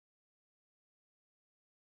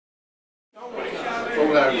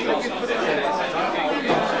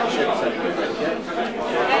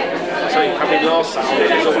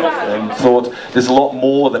Thought there's a lot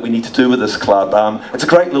more that we need to do with this club. It's a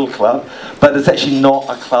great little club, but it's actually not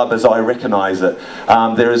a club as I recognise it.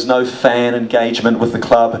 There is no fan engagement with the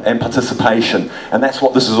club and participation, and that's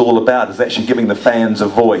what this is all about, is actually giving the fans a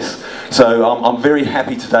voice. So I'm very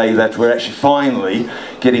happy today that we're actually finally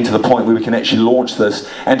getting to the point where we can actually launch this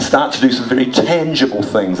and start to do some very tangible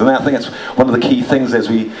things. And I think that's one of the key things as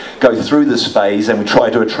we go through this phase and we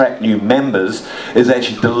try to attract new members, is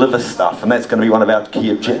actually deliver stuff, and that's going to be one of our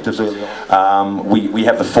key objectives early on. We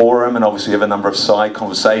have the forum, and obviously have a number of side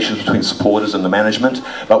conversations between supporters and the management,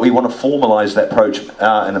 but we want to formalise that approach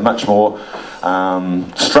in a much more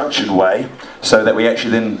structured way, so that we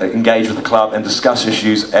actually then engage with the club and discuss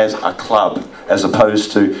issues as a club, as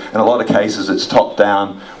opposed to, in a lot of cases, it's top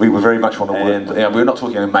down. We very much want to work, and we're not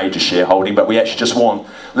talking a major shareholding, but we actually just want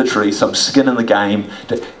literally some skin in the game,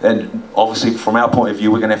 and obviously from our point of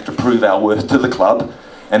view, we're going to have to prove our worth to the club,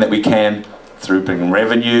 and that we can, through bringing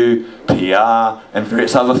revenue, PR, and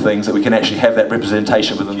various other things, that we can actually have that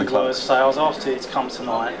representation within the club. So I was asked to come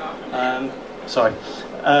tonight,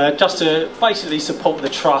 just to basically support the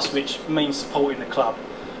trust, which means supporting the club.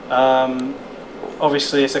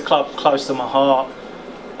 Obviously it's a club close to my heart.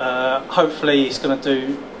 Hopefully it's going to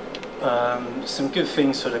do some good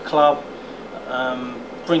things for the club,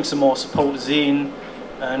 bring some more supporters in,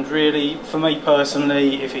 and really, for me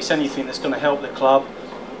personally, if it's anything that's going to help the club,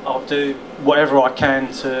 I'll do whatever I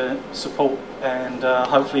can to support, and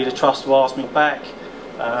hopefully the trust will ask me back,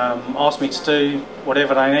 ask me to do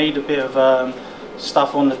whatever they need, a bit of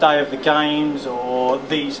stuff on the day of the games or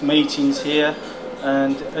these meetings here.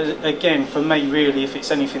 And again, for me really, if it's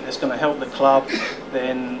anything that's going to help the club,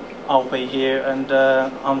 then I'll be here, and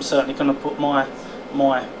I'm certainly going to put my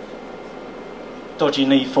dodgy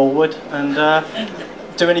knee forward and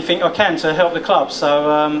do anything I can to help the club.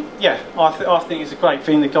 So yeah, I think it's a great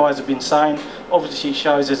thing the guys have been saying. Obviously it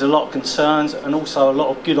shows there's a lot of concerns and also a lot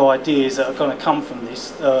of good ideas that are going to come from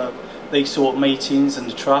this, these sort of meetings and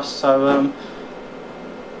the trust. So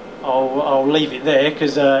I'll leave it there,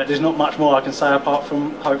 because there's not much more I can say apart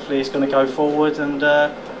from hopefully it's going to go forward and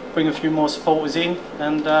bring a few more supporters in,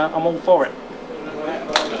 and I'm all for it.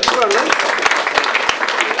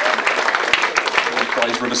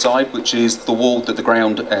 Riverside, which is the ward that the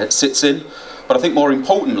ground sits in. But I think more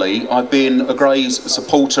importantly, I've been a Grays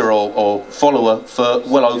supporter or follower for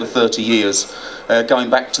well over 30 years,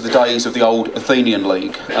 going back to the days of the old Athenian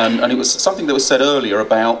League. And it was something that was said earlier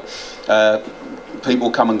about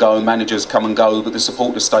people come and go, managers come and go, but the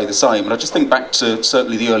supporters stay the same. And I just think back to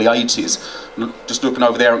certainly the early 80s, just looking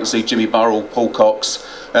over there I can see Jimmy Burrell, Paul Cox,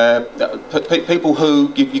 people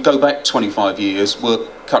who, you go back 25 years, were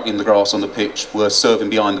cutting the grass on the pitch, were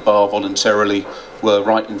serving behind the bar voluntarily, were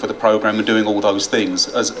writing for the programme and doing all those things,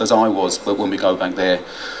 as I was, but when we go back there.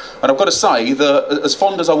 And I've got to say that as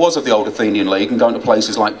fond as I was of the old Athenian League and going to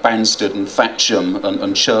places like Banstead and Thatcham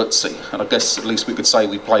and Chertsey, and I guess at least we could say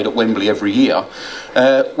we played at Wembley every year,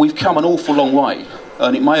 we've come an awful long way.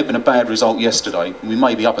 And it may have been a bad result yesterday, we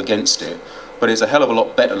may be up against it, but it's a hell of a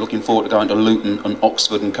lot better looking forward to going to Luton and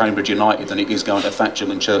Oxford and Cambridge United than it is going to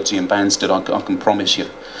Thatcham and Chertsey and Banstead, I can promise you.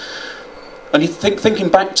 And you thinking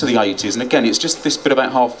back to the 80s, and again, it's just this bit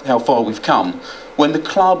about how far we've come, when the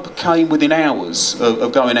club came within hours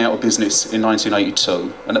of going out of business in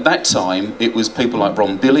 1982, and at that time, it was people like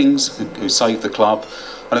Ron Billings who saved the club,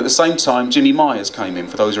 and at the same time, Jimmy Myers came in,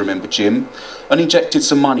 for those who remember Jim, and injected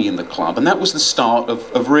some money in the club, and that was the start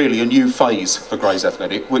of really a new phase for Grays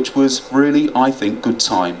Athletic, which was really, I think, good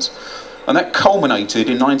times. And that culminated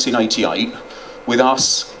in 1988, with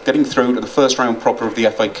us getting through to the first round proper of the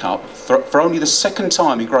FA Cup for only the second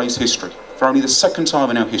time in Grays history, for only the second time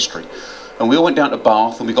in our history. And we all went down to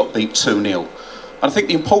Bath and we got beat 2-0. And I think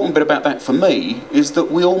the important bit about that for me is that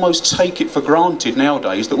we almost take it for granted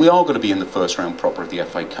nowadays that we are going to be in the first round proper of the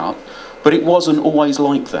FA Cup, but it wasn't always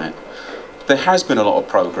like that. There has been a lot of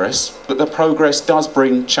progress, but the progress does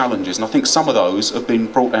bring challenges, and I think some of those have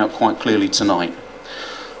been brought out quite clearly tonight.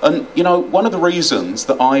 And, you know, one of the reasons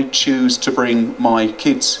that I choose to bring my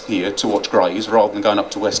kids here to watch Grays rather than going up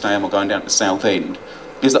to West Ham or going down to Southend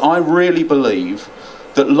is that I really believe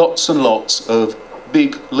that lots and lots of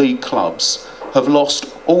big league clubs have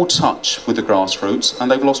lost all touch with the grassroots, and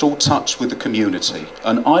they've lost all touch with the community.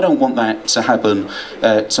 And I don't want that to happen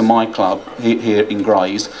to my club here in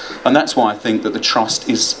Grays, and that's why I think that the Trust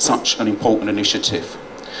is such an important initiative.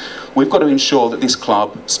 We've got to ensure that this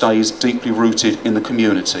club stays deeply rooted in the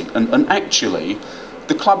community. And actually,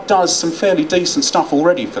 the club does some fairly decent stuff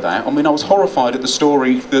already for that. I mean, I was horrified at the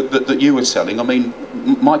story that you were telling. I mean,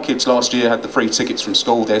 my kids last year had the free tickets from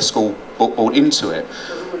school, their school bought into it.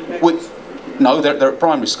 No, they're at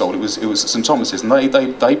primary school, it was St Thomas's, and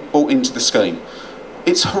they bought into the scheme.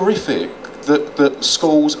 It's horrific that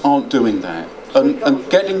schools aren't doing that. And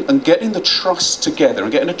getting the trust together,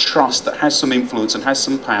 and getting a trust that has some influence and has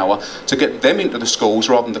some power to get them into the schools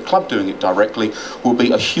rather than the club doing it directly, will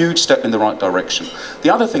be a huge step in the right direction. The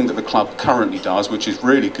other thing that the club currently does, which is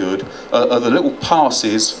really good, are the little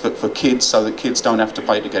passes for kids, so that kids don't have to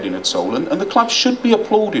pay to get in at all. And the club should be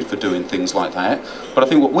applauded for doing things like that. But I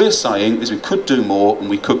think what we're saying is we could do more, and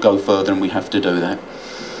we could go further, and we have to do that.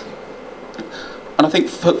 And I think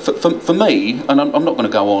for me, and I'm not going to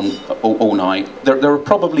go on all night, there are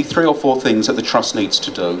probably 3 or 4 things that the Trust needs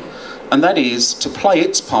to do. And that is to play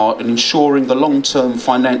its part in ensuring the long-term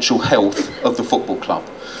financial health of the football club.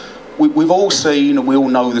 We've all seen, and we all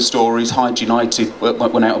know the stories. Hyde United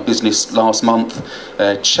went out of business last month.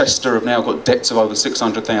 Chester have now got debts of over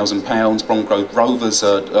 £600,000. Bronco Rovers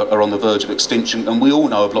are on the verge of extinction. And we all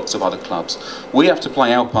know of lots of other clubs. We have to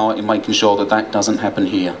play our part in making sure that that doesn't happen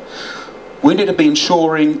here. We need to be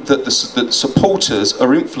ensuring that the supporters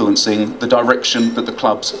are influencing the direction that the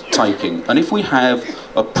club's taking. And if we have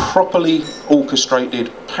a properly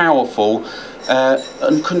orchestrated, powerful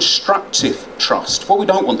and constructive trust, what we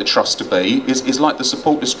don't want the trust to be is like the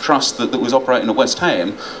supporters' trust that was operating at West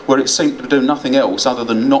Ham, where it seemed to do nothing else other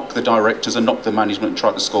than knock the directors and knock the management and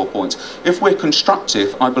try to score points. If we're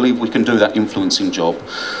constructive, I believe we can do that influencing job.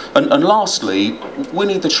 And lastly, we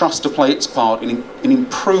need the trust to play its part in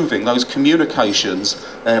improving those communications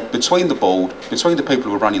between the board, between the people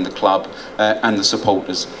who are running the club and the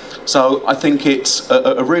supporters. So I think it's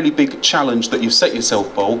a really big challenge that you've set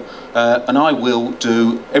yourself, Paul, and I will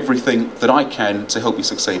do everything that I can to help you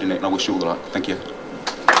succeed in it, and I wish you all the luck. Thank you.